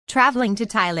Traveling to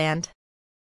Thailand.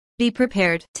 Be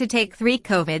prepared to take 3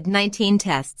 COVID-19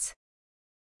 tests.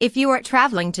 If you are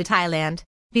traveling to Thailand,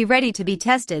 be ready to be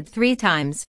tested 3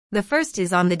 times. The first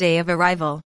is on the day of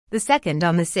arrival, the second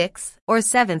on the 6th or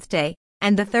 7th day,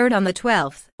 and the third on the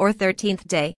 12th or 13th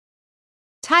day.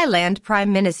 Thailand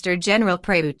Prime Minister General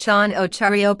Prayut Chan-o-cha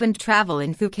reopened travel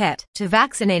in Phuket to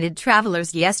vaccinated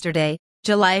travelers yesterday,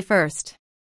 July 1st.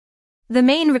 The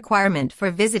main requirement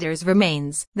for visitors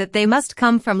remains that they must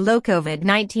come from low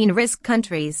COVID-19 risk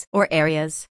countries or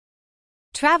areas.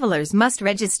 Travelers must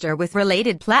register with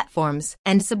related platforms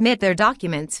and submit their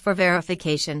documents for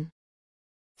verification.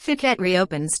 Phuket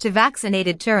reopens to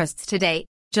vaccinated tourists today,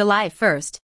 July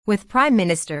 1st, with Prime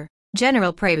Minister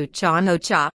General Prayut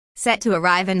Chan-o-cha set to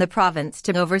arrive in the province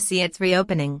to oversee its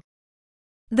reopening.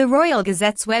 The Royal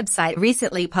Gazette's website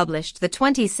recently published the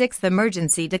 26th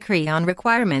Emergency Decree on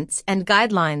requirements and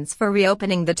guidelines for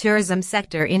reopening the tourism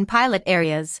sector in pilot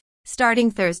areas, starting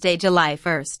Thursday, July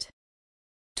 1st,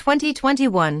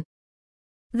 2021.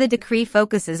 The decree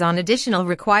focuses on additional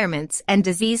requirements and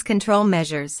disease control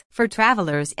measures for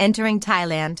travelers entering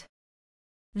Thailand.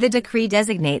 The decree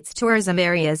designates tourism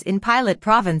areas in pilot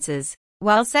provinces,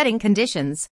 while setting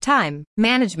conditions, time,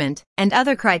 management, and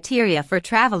other criteria for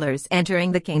travelers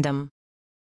entering the kingdom.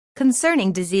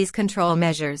 Concerning disease control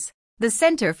measures, the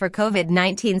Center for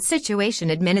COVID-19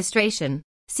 Situation Administration,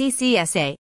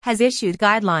 CCSA, has issued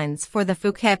guidelines for the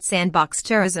Phuket Sandbox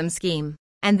Tourism Scheme,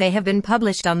 and they have been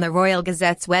published on the Royal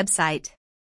Gazette's website.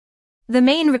 The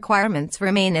main requirements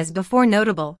remain as before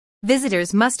notable.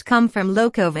 Visitors must come from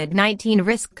low COVID-19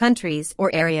 risk countries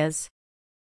or areas.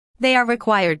 They are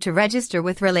required to register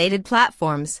with related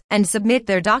platforms and submit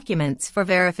their documents for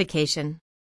verification.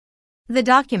 The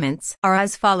documents are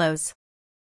as follows.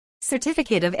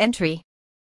 Certificate of entry.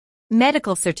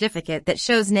 Medical certificate that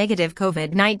shows negative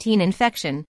COVID-19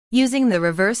 infection using the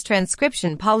reverse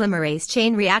transcription polymerase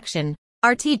chain reaction,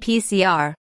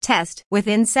 RT-PCR, test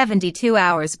within 72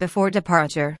 hours before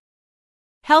departure.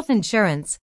 Health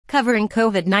insurance covering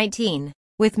COVID-19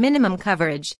 with minimum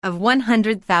coverage of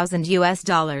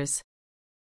 $100,000.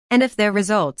 And if their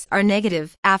results are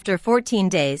negative after 14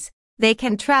 days, they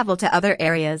can travel to other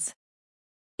areas.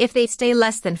 If they stay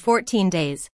less than 14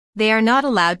 days, they are not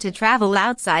allowed to travel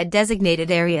outside designated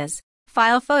areas.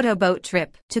 File photo boat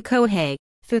trip to Koh Hae,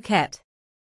 Phuket.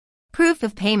 Proof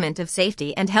of payment of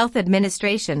Safety and Health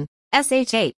Administration,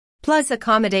 SH8, plus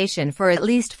accommodation for at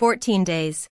least 14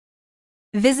 days.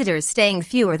 Visitors staying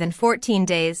fewer than 14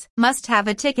 days must have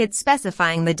a ticket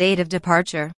specifying the date of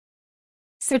departure.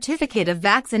 Certificate of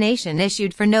vaccination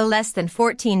issued for no less than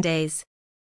 14 days.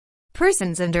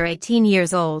 Persons under 18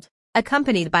 years old,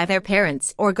 accompanied by their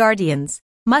parents or guardians,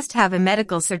 must have a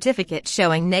medical certificate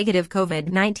showing negative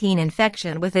COVID-19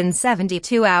 infection within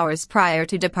 72 hours prior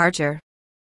to departure.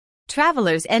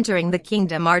 Travelers entering the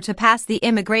kingdom are to pass the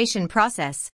immigration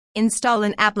process, install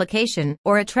an application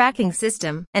or a tracking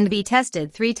system, and be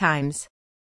tested 3 times.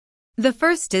 The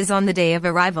first is on the day of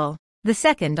arrival, the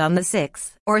second on the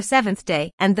 6th or 7th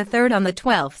day, and the third on the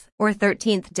 12th or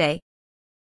 13th day.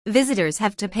 Visitors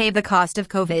have to pay the cost of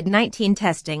COVID-19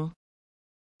 testing.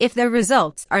 If their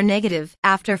results are negative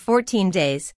after 14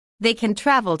 days, they can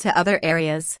travel to other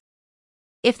areas.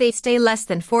 If they stay less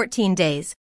than 14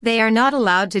 days, they are not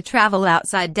allowed to travel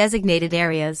outside designated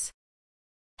areas.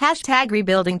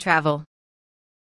 #Rebuilding travel.